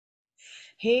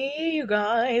Hey, you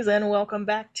guys, and welcome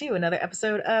back to another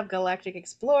episode of Galactic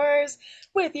Explorers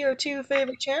with your two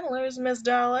favorite channelers, Miss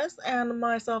Dallas and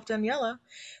myself, Daniela.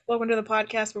 Welcome to the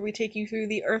podcast where we take you through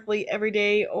the earthly,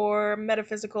 everyday, or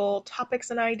metaphysical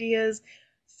topics and ideas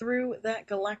through that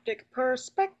galactic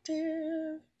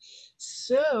perspective.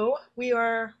 So, we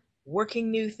are working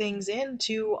new things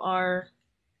into our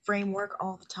framework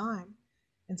all the time.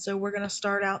 And so, we're going to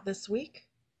start out this week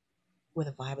with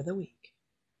a vibe of the week.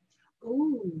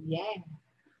 Ooh, yeah.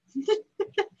 Vibe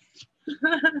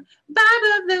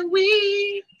of the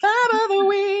week. Vibe of the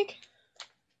week.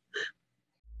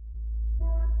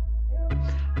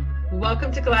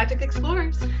 Welcome to Galactic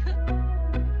Explorers.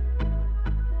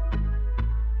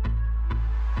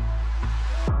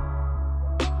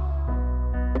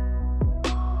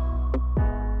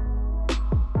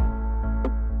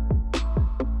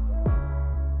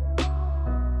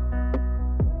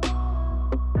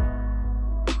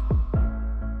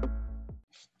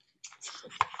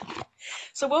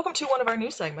 So, welcome to one of our new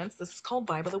segments. This is called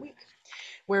Vibe of the Week,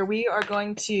 where we are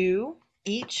going to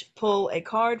each pull a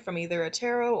card from either a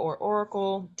tarot or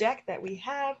oracle deck that we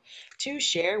have to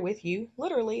share with you,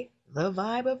 literally, the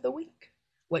vibe of the week.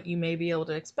 What you may be able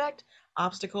to expect,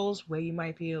 obstacles, ways you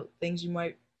might be able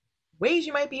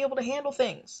to handle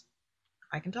things.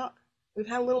 I can talk. We've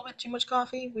had a little bit too much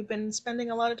coffee. We've been spending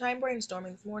a lot of time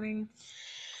brainstorming this morning.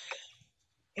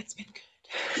 It's been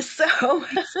good. So,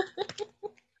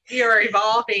 We are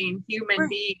evolving human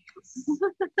beings.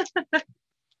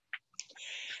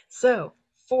 So,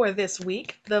 for this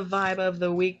week, the vibe of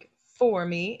the week for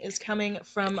me is coming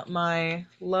from my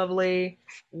lovely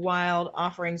Wild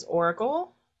Offerings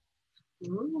Oracle.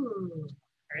 Ooh,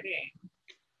 pretty.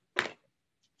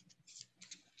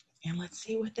 And let's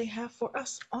see what they have for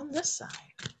us on this side.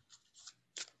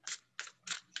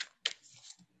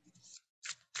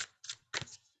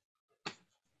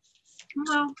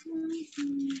 Well,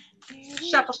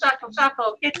 shuffle, shuffle,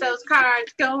 shuffle. Get those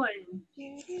cards going.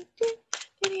 Is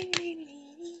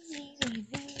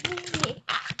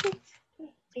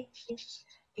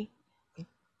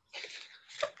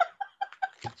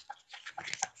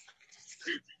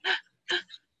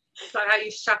that how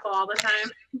you shuffle all the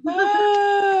time?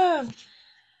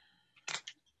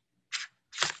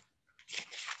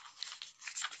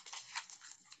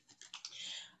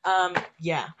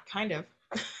 Yeah, kind of.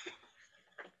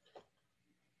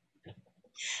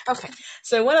 Okay,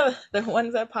 so one of the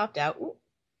ones that popped out. Ooh,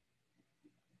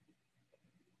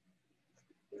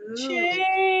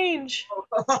 change.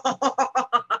 Of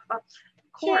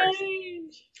course.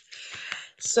 Change.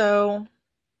 So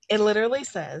it literally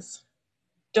says,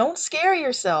 don't scare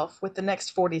yourself with the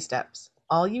next 40 steps.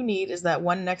 All you need is that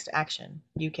one next action.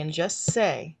 You can just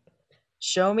say,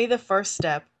 show me the first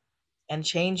step and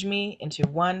change me into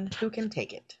one who can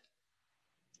take it.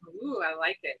 Ooh, I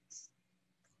like it. It's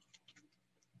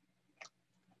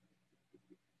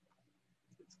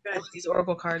I good. love these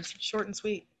oracle cards, short and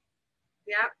sweet.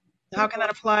 Yeah. How can that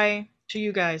apply to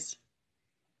you guys?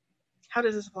 How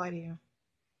does this apply to you?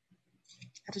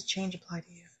 How does change apply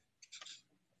to you?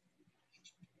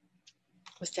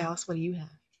 Miss Dallas, what do you have?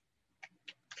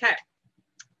 Okay.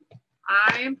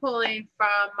 I am pulling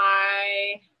from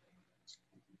my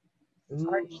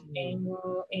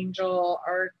Archangel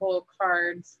Oracle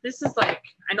cards. This is like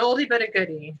an oldie but a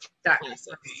goodie deck.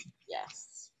 Yes.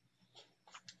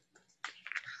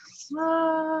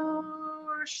 Slow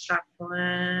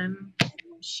shuffling.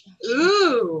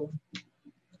 Ooh.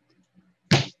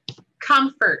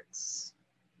 Comforts.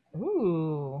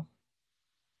 Ooh.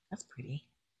 That's pretty.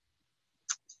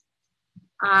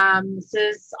 This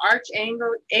is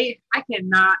Archangel. I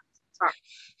cannot talk.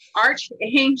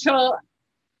 Archangel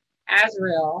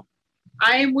Azrael.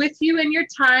 I am with you in your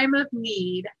time of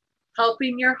need,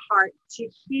 helping your heart to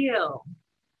heal.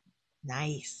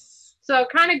 Nice. So it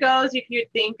kind of goes if you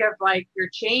think of like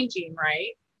you're changing,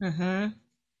 right? Mm-hmm.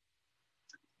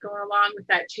 Going along with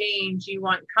that change, you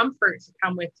want comfort to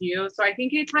come with you. So I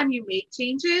think anytime you make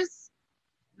changes,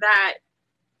 that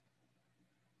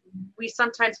we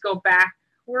sometimes go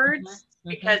backwards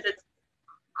because it's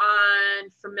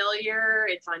unfamiliar,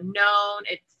 it's unknown,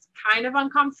 it's kind of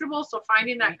uncomfortable. So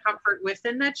finding that comfort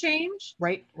within that change,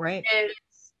 right, is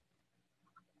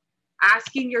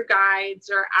asking your guides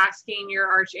or asking your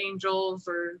archangels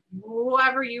or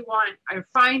whoever you want,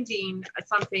 finding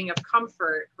something of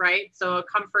comfort, right? So a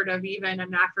comfort of even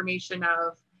an affirmation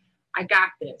of, I got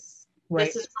this. Right.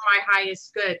 This is for my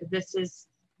highest good. This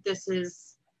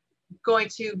is going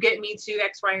to get me to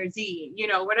X, Y, or Z. You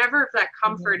know, whatever that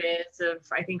comfort is of,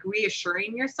 I think,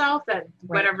 reassuring yourself that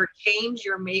whatever change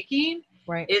you're making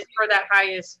is for that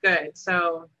highest good.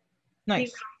 So think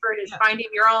Nice. comfort is Yeah. finding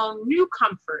your own new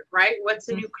comfort, right? What's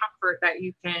a new comfort that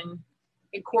you can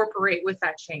incorporate with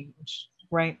that change?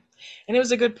 Right. And it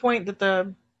was a good point that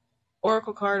the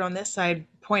oracle card on this side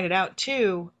pointed out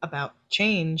too about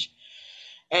change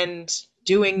and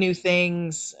doing new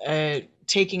things,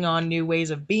 taking on new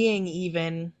ways of being,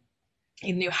 even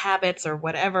in new habits or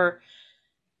whatever,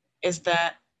 is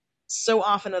that so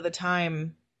often of the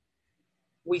time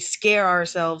we scare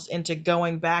ourselves into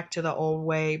going back to the old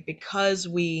way because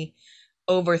we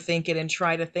overthink it and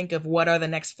try to think of what are the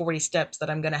next 40 steps that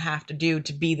I'm going to have to do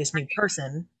to be this new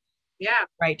person, Yeah.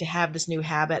 right? To have this new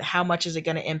habit. How much is it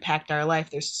going to impact our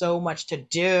life? There's so much to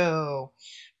do,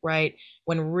 right?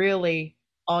 When really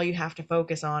all you have to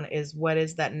focus on is what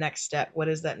is that next step? What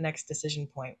is that next decision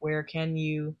point? Where can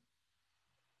you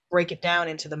break it down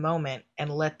into the moment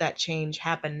and let that change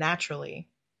happen naturally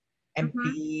and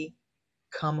Mm-hmm.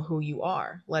 become who you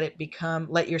are?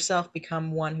 Let yourself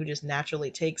become one who just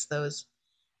naturally takes those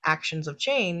actions of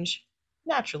change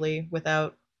naturally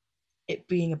without it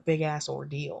being a big ass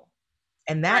ordeal.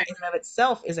 And that Right. in and of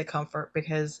itself is a comfort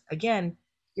because, again,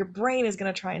 your brain is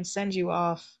going to try and send you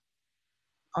off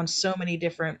on so many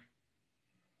different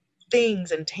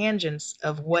things and tangents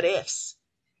of what ifs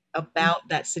about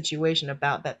that situation,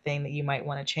 about that thing that you might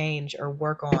want to change or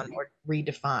work on or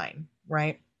redefine,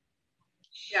 right?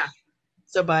 Yeah.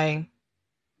 So, by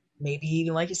maybe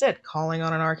even, like you said, calling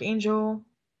on an archangel,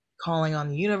 calling on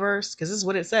the universe, because this is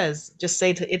what it says. Just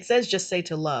say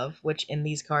to love, which in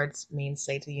these cards means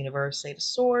say to the universe, say to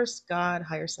source, God,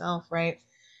 higher self, right?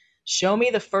 Show me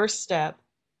the first step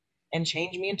and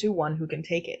change me into one who can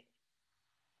take it.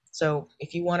 So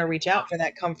if you want to reach out for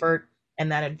that comfort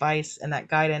and that advice and that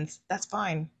guidance, that's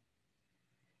fine.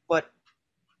 But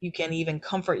you can even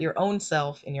comfort your own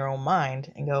self in your own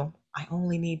mind and go, I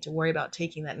only need to worry about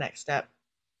taking that next step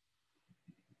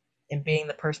and being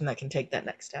the person that can take that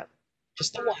next step.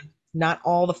 Just the one, not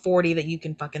all the 40 that you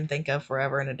can fucking think of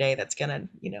forever in a day that's gonna,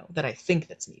 that I think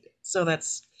that's needed. So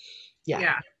that's, yeah,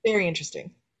 Yeah. very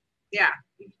interesting. Yeah.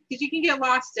 Because you can get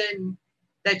lost in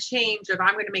the change of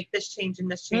I'm going to make this change and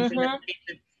this change and this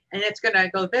change, and it's going to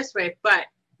go this way. But,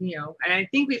 and I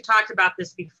think we've talked about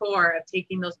this before of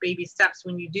taking those baby steps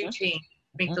when you do change,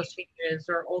 make those changes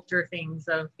or alter things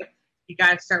of you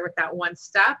got to start with that one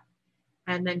step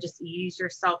and then just ease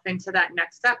yourself into that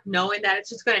next step, knowing that it's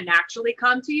just going to naturally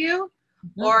come to you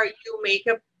or you make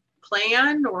a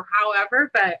plan or however,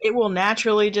 but it will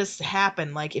naturally just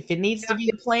happen. Like if it needs to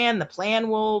be a plan, the plan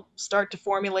will start to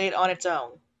formulate on its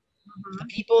own. The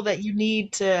people that you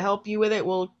need to help you with it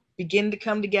will begin to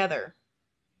come together.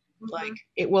 Like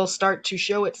it will start to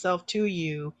show itself to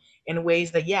you in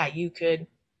ways that, yeah, you could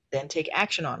then take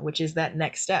action on, which is that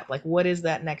next step. Like, what is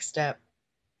that next step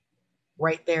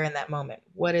right there in that moment?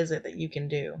 What is it that you can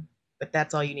do? But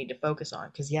that's all you need to focus on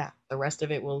because, yeah, the rest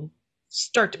of it will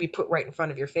start to be put right in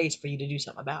front of your face for you to do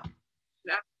something about.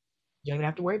 Yeah. You don't even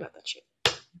have to worry about that shit.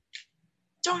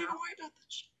 Don't even worry about that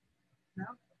shit. No.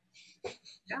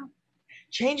 Yeah.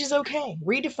 Change is okay.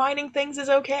 Redefining things is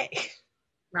okay.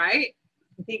 Right?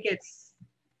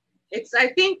 I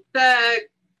think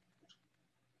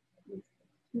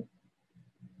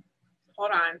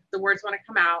hold on, the words want to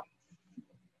come out.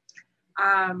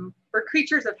 We're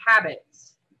creatures of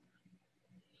habits.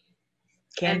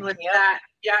 And with that,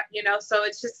 so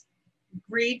it's just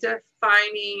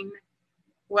redefining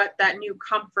what that new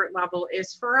comfort level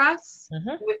is for us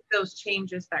with those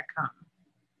changes that come.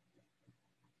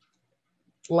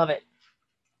 Love it.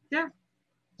 Yeah.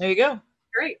 There you go.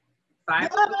 Great.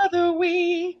 Vibe of the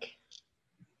week.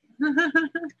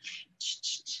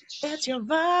 That's your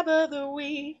vibe of the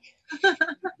week.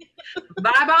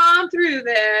 Vibe on through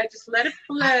there. Just let it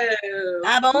flow.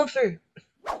 Vibe on through.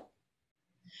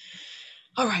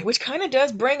 All right, which kind of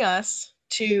does bring us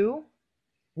to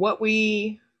what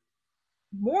we,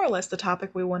 more or less the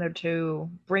topic we wanted to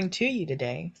bring to you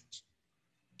today.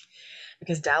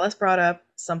 Because Dallas brought up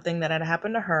something that had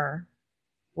happened to her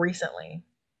recently,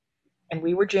 and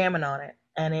we were jamming on it,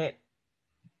 and it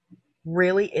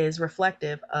really is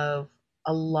reflective of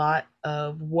a lot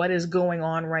of what is going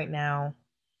on right now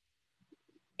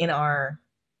in our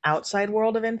outside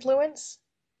world of influence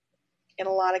in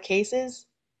a lot of cases,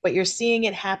 but you're seeing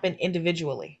it happen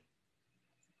individually.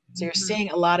 So you're seeing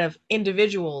a lot of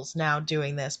individuals now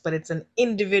doing this, but it's an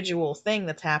individual thing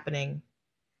that's happening,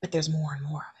 but there's more and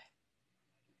more of it.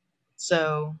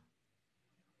 So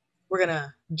we're going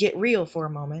to get real for a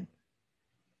moment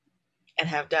and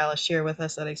have Dallas share with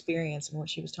us that experience and what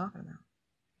she was talking about.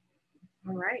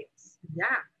 All right.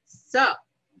 Yeah. So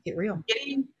get real.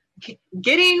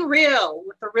 Getting real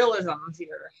with the realisms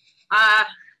here. I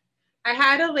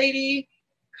had a lady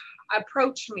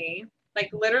approach me, like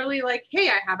literally like, hey,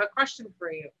 I have a question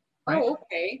for you. Right. Oh,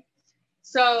 okay.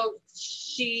 So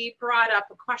she brought up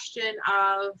a question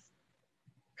of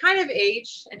kind of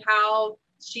age and how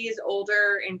she's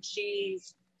older and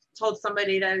she's told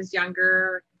somebody that is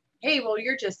younger, hey, well,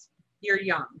 you're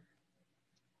young.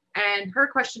 And her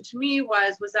question to me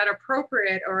was that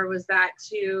appropriate, or was that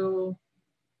too,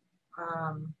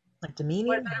 like demeaning?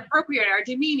 was that appropriate or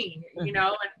demeaning, you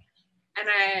know? And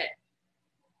I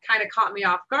kind of caught me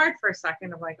off guard for a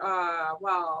second of like,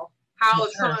 well, how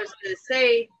if someone was going to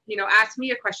say, you know, ask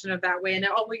me a question of that way, and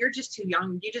then, oh, well, you're just too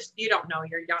young. You don't know,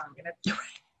 you're young. And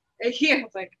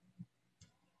it's like,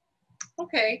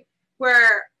 okay,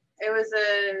 where it was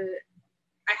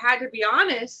I had to be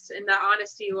honest, and the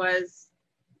honesty was,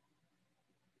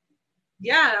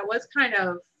 yeah, that was kind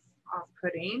of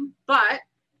off-putting, but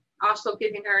also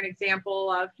giving her an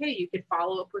example of, hey, you could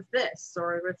follow up with this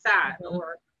or with that,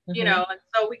 or, you know, and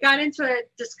so we got into a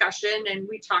discussion and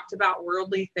we talked about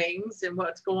worldly things and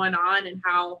what's going on and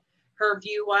how her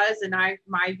view was and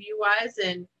my view was,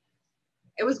 and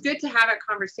it was good to have a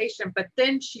conversation. But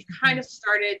then she kind of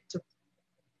started to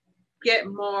get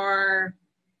more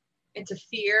into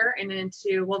fear and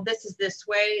into, well, this is this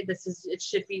way, it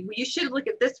should be, you should look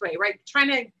at this way, right? Trying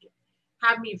to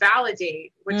have me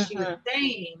validate what she was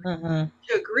saying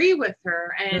to agree with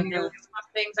her. And there were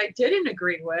some things I didn't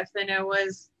agree with, and it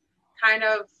was kind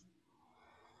of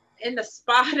in the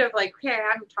spot of like, okay,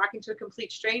 I'm talking to a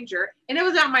complete stranger, and it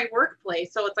was at my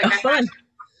workplace, so it's like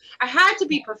I had to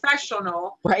be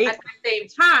professional at the same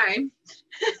time.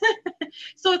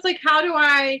 So it's like, how do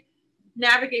I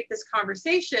navigate this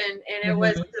conversation? And it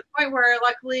was to the point where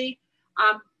luckily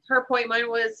her appointment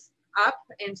was up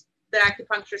and the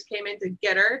acupuncturist came in to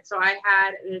get her, so I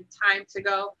had time to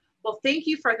go, well, thank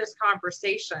you for this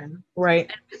conversation,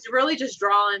 and it's really just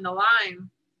drawing the line.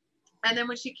 And then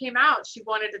when she came out, she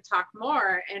wanted to talk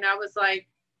more, and I was like,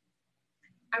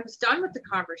 I was done with the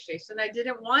conversation. I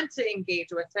didn't want to engage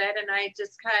with it, and I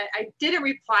didn't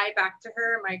reply back to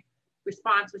her. My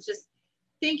response was just,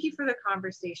 thank you for the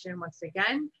conversation once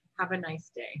again. Have a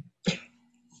nice day.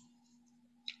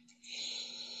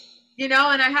 You know,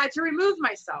 and I had to remove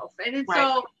myself. And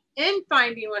so in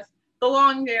finding with the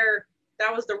long there,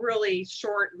 that was the really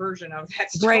short version of that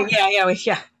story.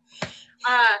 Yeah.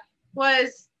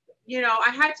 Was, you know, I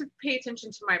had to pay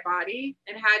attention to my body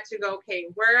and had to go, okay,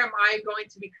 where am I going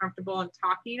to be comfortable in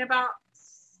talking about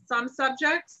some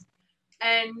subjects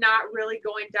and not really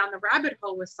going down the rabbit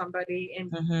hole with somebody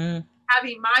and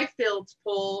having my fields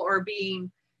full, or being,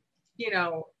 you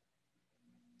know,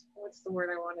 what's the word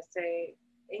I want to say?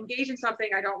 Engage in something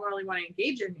I don't really want to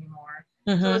engage in anymore.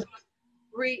 So it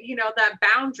was, you know, that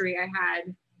boundary I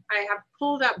have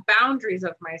pulled up boundaries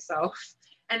of myself.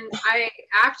 And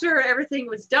after everything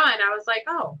was done, I was like,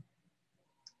 oh,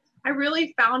 I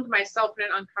really found myself in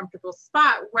an uncomfortable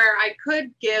spot where I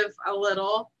could give a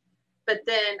little, but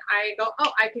then I go,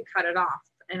 oh, I could cut it off,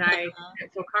 and I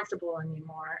didn't feel comfortable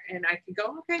anymore. And I could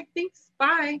go, okay, thanks,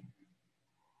 bye.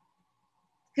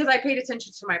 Because I paid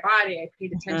attention to my body. I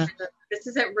paid attention that this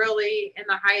isn't really in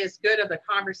the highest good of the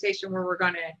conversation where we're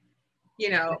going to, you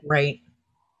know,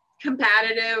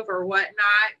 competitive or whatnot,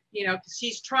 you know, because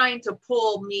she's trying to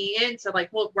pull me into like,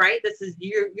 well, right, this is,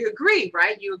 you agree,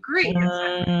 right? You agree.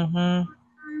 Like,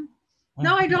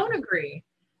 no, I don't agree,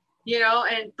 you know,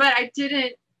 but I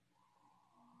didn't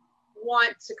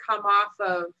want to come off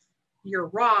of, you're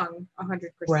wrong 100%.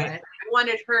 I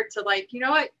wanted her to like, you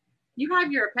know what? You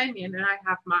have your opinion and I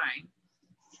have mine.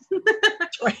 And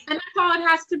that's all it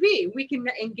has to be. We can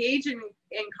engage in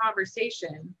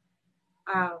conversation,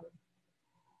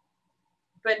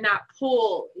 but not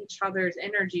pull each other's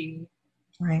energy.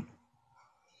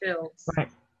 Fields.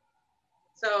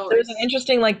 So there's an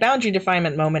interesting like boundary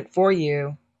definement moment for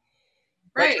you.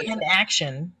 Like, in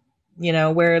action, you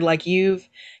know, where like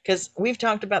because we've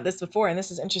talked about this before, and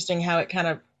this is interesting how it kind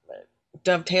of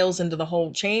dovetails into the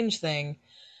whole change thing,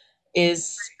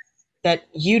 is that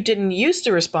you didn't used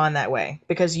to respond that way,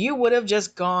 because you would have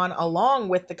just gone along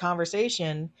with the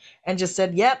conversation and just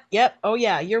said, yep, oh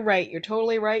yeah, you're right, you're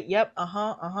totally right, yep,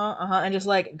 and just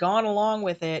like gone along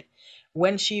with it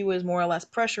when she was more or less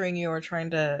pressuring you or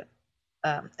trying to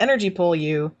energy pull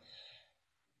you,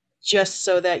 just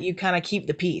so that you kind of keep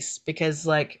the peace, because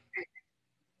like,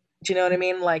 do you know what I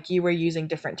mean? Like, you were using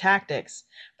different tactics,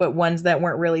 but ones that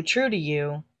weren't really true to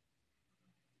you.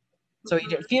 So you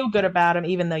didn't feel good about them,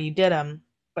 even though you did them.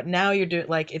 But now you're doing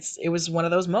like, it was one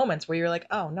of those moments where you're like,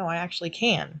 oh no, I actually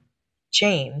can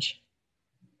change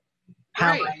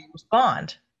how I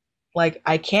respond. Like,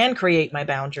 I can create my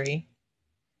boundary.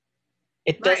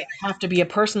 It Right. doesn't have to be a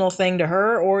personal thing to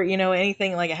her, or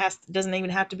anything, like doesn't even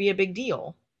have to be a big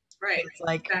deal. Right. It's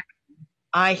like, Exactly.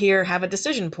 I here have a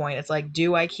decision point. It's like,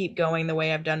 do I keep going the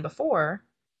way I've done before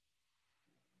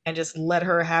and just let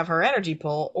her have her energy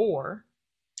pull, or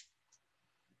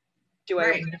do I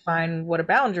Right. redefine what a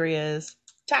boundary is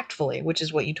tactfully, which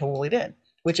is what you totally did,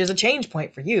 which is a change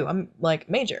point for you. I'm like,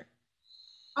 major.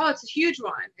 Oh, it's a huge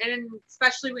one. And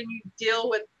especially when you deal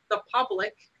with the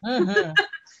public, Mm-hmm.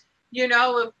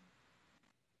 of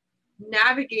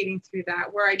navigating through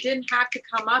that, where I didn't have to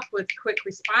come up with quick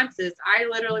responses. I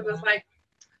literally was like,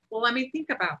 well, let me think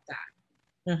about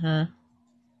that. Mm-hmm.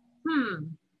 Hmm.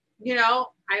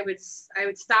 I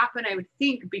would stop and I would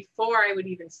think before I would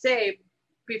even say,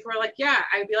 before, like, yeah,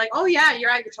 I'd be like, oh yeah, you're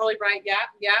right, you're totally right. Yeah,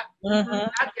 yeah, Mm-hmm.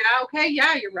 yeah, okay,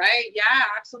 yeah, you're right. Yeah,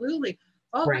 absolutely.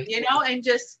 Oh, Right. and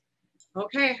just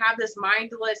okay, have this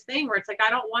mindless thing where it's like, I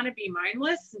don't want to be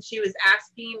mindless. And she was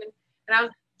asking, and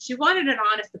she wanted an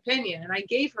honest opinion, and I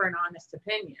gave her an honest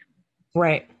opinion,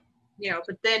 Right.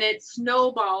 but then it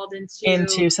snowballed into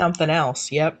Into something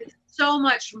else. Yep. so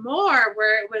much more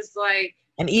where it was like,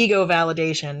 An ego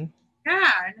validation.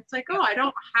 yeah, and it's like, oh, Yep. I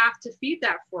don't have to feed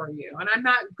that for you, and I'm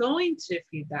not going to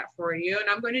feed that for you, and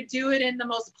I'm going to do it in the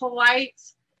most polite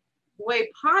way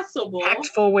possible,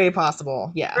 Tactful way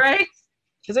possible. Yeah. right?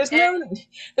 Because And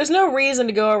there's no reason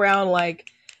to go around like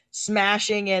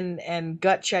smashing and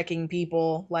gut checking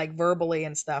people like verbally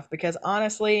and stuff, because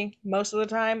honestly, most of the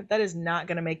time that is not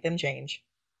going to make them change.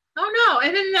 oh no,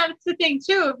 and then that's the thing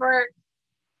too, where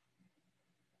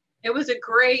it was a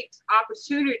great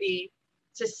opportunity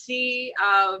to see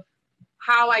of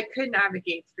how I could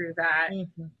navigate through that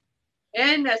Mm-hmm.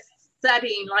 in a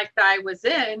setting like that I was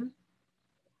in,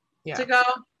 Yeah. to go,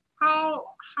 how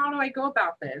do I go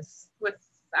about this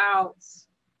without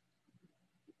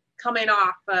coming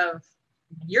off of,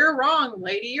 you're wrong,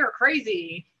 lady, you're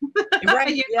crazy.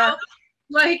 Right. you Yeah. know,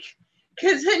 like,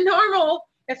 because in normal,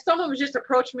 if someone was just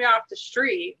approach me off the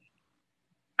street,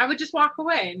 I would just walk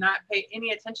away and not pay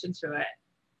any attention to it.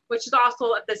 Which is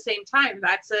also at the same time,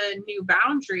 that's a new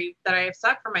boundary that I have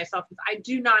set for myself. Is I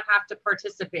do not have to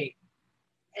participate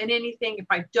in anything if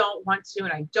I don't want to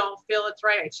and I don't feel it's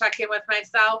right. I check in with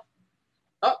myself.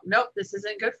 Oh, nope, this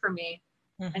isn't good for me.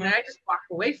 Mm-hmm. And then I just walk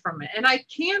away from it. And I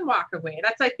can walk away.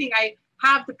 That's, I think, I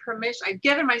have the permission. I've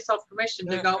given myself permission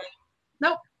to go,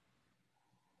 nope.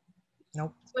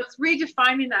 Nope. So it's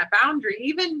redefining that boundary.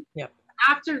 Even Yep.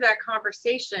 after that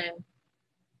conversation,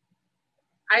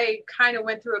 I kind of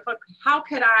went through it. How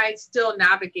could I still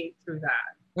navigate through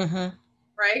that? Mm-hmm.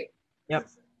 Right? Yep.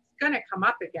 It's going to come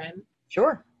up again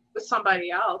Sure. with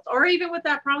somebody else, or even with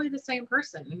that probably the same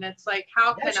person. And it's like,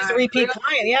 how Yeah, can she's a I repeat really,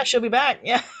 client. Yeah, she'll be back.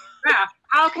 Yeah. yeah,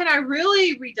 how can I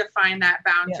really redefine that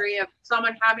Yeah. boundary of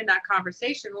someone having that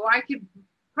conversation? Well, I could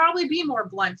probably be more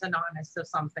blunt and honest of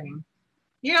something.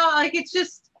 Like, it's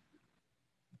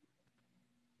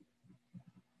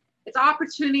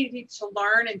opportunity to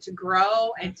learn and to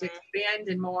grow and to expand,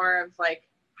 and more of like,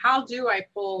 how do I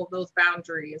pull those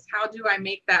boundaries? How do I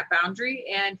make that boundary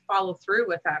and follow through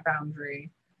with that boundary?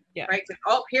 Yeah. Right?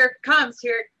 Oh, here it comes.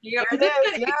 Here, There it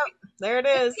is. Yeah. There it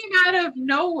is. It came out of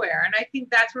nowhere, and I think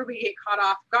that's where we get caught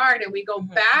off guard, and we go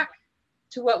back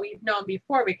to what we've known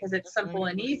before because it's simple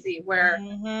and easy. Where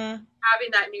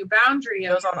having that new boundary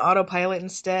goes on autopilot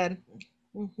instead.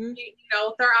 Mm-hmm.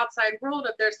 With our outside world,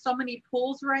 if there's so many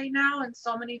pulls right now in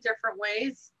so many different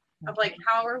ways of like,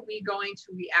 how are we going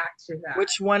to react to that?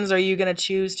 Which ones are you going to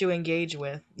choose to engage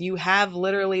with? You have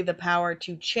literally the power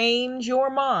to change your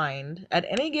mind at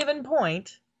any given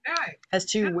point as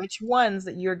to which ones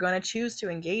that you're going to choose to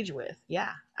engage with.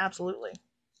 Yeah, absolutely.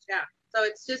 Yeah. So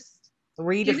it's just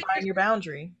redefine your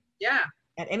boundary. Yeah.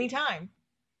 At any time.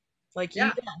 Like,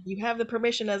 you have the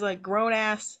permission as a grown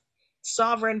ass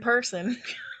sovereign person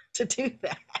to do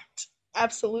that.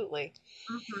 Absolutely.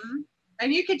 Mm-hmm.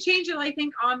 And you could change it, I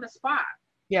think, on the spot.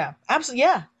 Yeah, absolutely.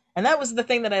 Yeah. And that was the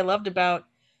thing that I loved about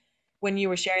when you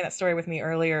were sharing that story with me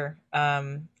earlier,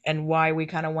 and why we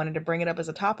kind of wanted to bring it up as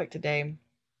a topic today,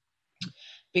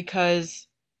 because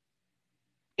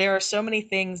there are so many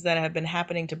things that have been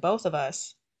happening to both of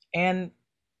us and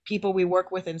people we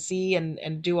work with and see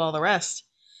and do all the rest,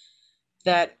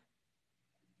 that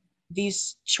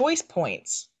these choice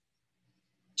points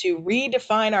to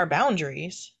redefine our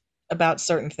boundaries about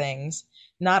certain things,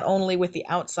 not only with the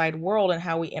outside world and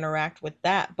how we interact with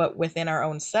that, but within our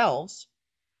own selves,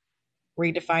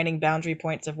 redefining boundary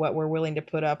points of what we're willing to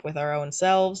put up with our own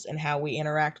selves and how we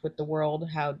interact with the world,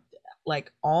 how,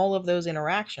 like, all of those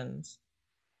interactions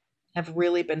have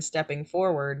really been stepping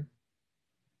forward.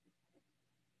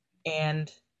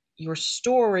 And your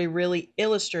story really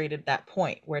illustrated that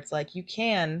point where it's like you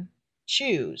can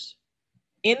choose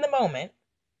in the moment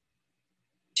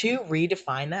to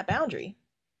redefine that boundary,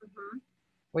 Mm-hmm.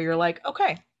 where you're like,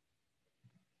 okay,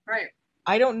 Right.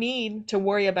 I don't need to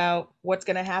worry about what's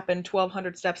going to happen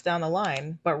 1,200 steps down the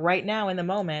line, but right now in the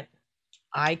moment,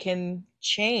 I can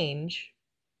change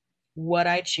what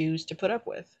I choose to put up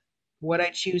with, what I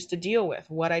choose to deal with,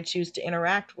 what I choose to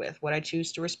interact with, what I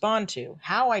choose to respond to,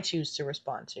 how I choose to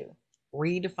respond to.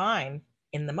 Redefine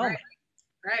in the moment.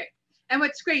 Right. And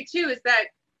what's great too is that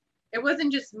it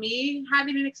wasn't just me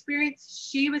having an experience,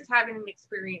 she was having an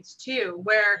experience too,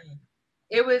 where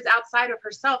it was outside of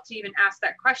herself to even ask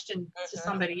that question to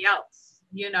somebody else,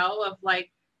 of like,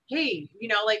 hey,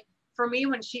 like for me,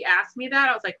 when she asked me that,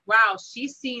 I was like, wow,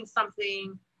 she's seeing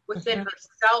something within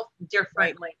herself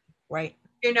differently. Right.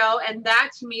 And that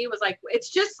to me was like, it's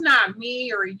just not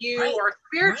me or you or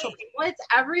spiritual people. It's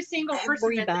every single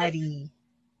person in this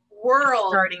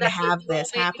world starting to that have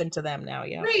this happen to them now.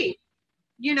 Yeah. Right.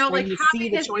 Like you see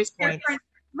having the this choice points.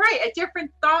 a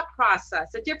different thought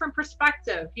process, a different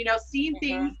perspective, seeing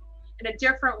things in a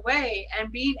different way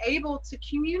and being able to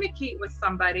communicate with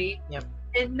somebody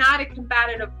in not a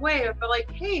combative way, but like,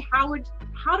 hey, how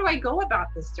do I go about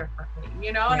this differently?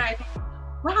 And I think,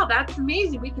 wow, that's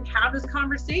amazing. We can have this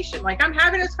conversation. Like I'm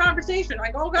having this conversation.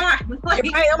 Like, oh God. Like,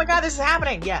 oh my God, this is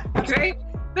happening. Yeah. Right.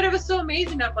 But it was so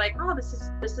amazing of like, oh, this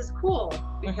is cool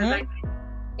because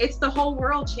it's the whole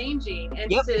world changing and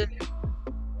to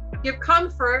give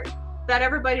comfort that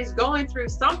everybody's going through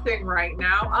something right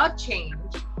now of change.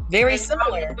 Very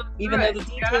similar, even though the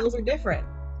details are different.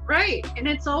 Right. And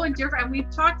it's all in different, and we've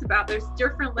talked about there's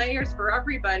different layers for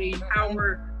everybody and how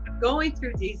we're going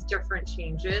through these different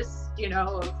changes,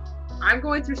 I'm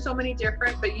going through so many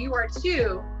different, but you are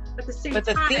too. At the same time,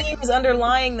 the themes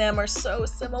underlying them are so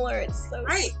similar. It's so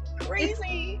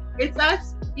crazy. It's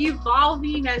us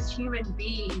evolving as human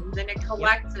beings in a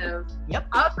collective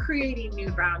of creating new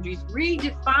boundaries,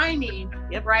 redefining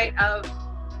right of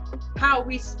how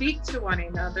we speak to one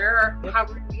another, how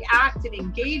we react and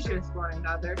engage with one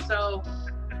another. So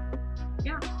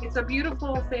it's a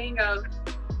beautiful thing of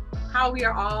how we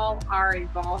all are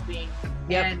evolving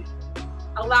and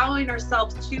allowing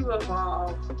ourselves to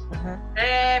evolve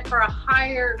for a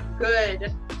higher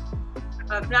good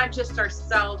of not just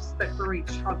ourselves but for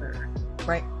each other.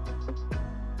 Right.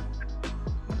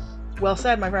 Well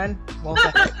said, my friend. Well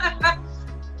said.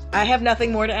 I have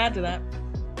nothing more to add to that.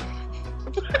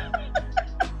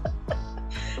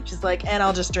 She's like, and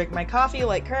I'll just drink my coffee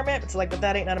like Kermit. It's like, but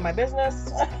that ain't none of my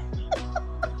business.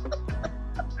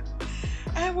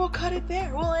 And we'll cut it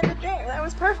there. We'll end it there. That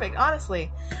was perfect,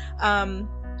 honestly.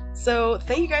 So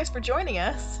thank you guys for joining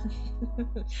us.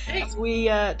 As we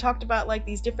talked about like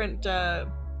these different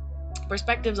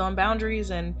perspectives on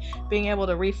boundaries and being able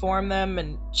to reform them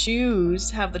and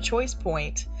have the choice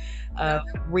point of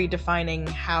redefining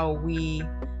how we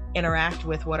interact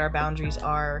with what our boundaries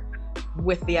are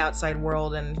with the outside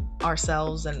world and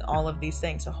ourselves and all of these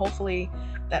things. So hopefully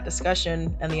that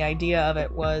discussion and the idea of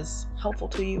it was helpful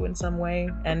to you in some way,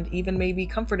 and even maybe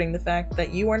comforting the fact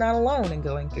that you are not alone in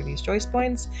going through these choice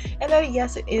points, and that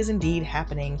yes, it is indeed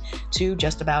happening to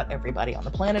just about everybody on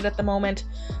the planet at the moment.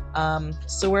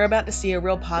 So we're about to see a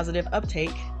real positive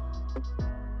uptake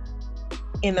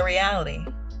in the reality.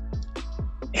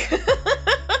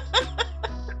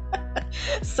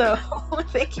 So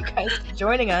thank you guys for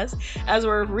joining us as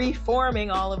we're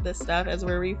reforming all of this stuff, as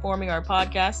we're reforming our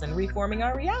podcast and reforming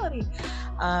our reality.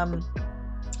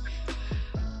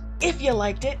 If you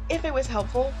liked it, if it was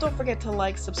helpful, don't forget to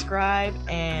like, subscribe,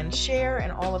 and share,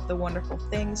 and all of the wonderful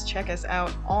things. Check us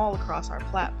out all across our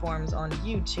platforms on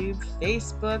YouTube,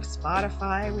 Facebook,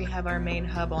 Spotify. We have our main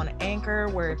hub on Anchor,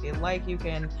 where if you like, you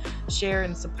can share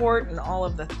and support and all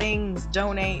of the things,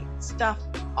 donate, stuff,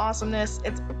 awesomeness.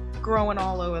 It's growing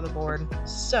all over the board.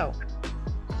 So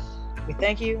we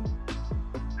thank you.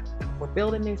 We're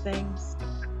building new things.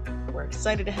 We're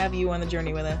excited to have you on the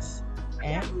journey with us,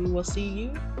 and we will see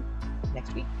you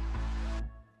next week.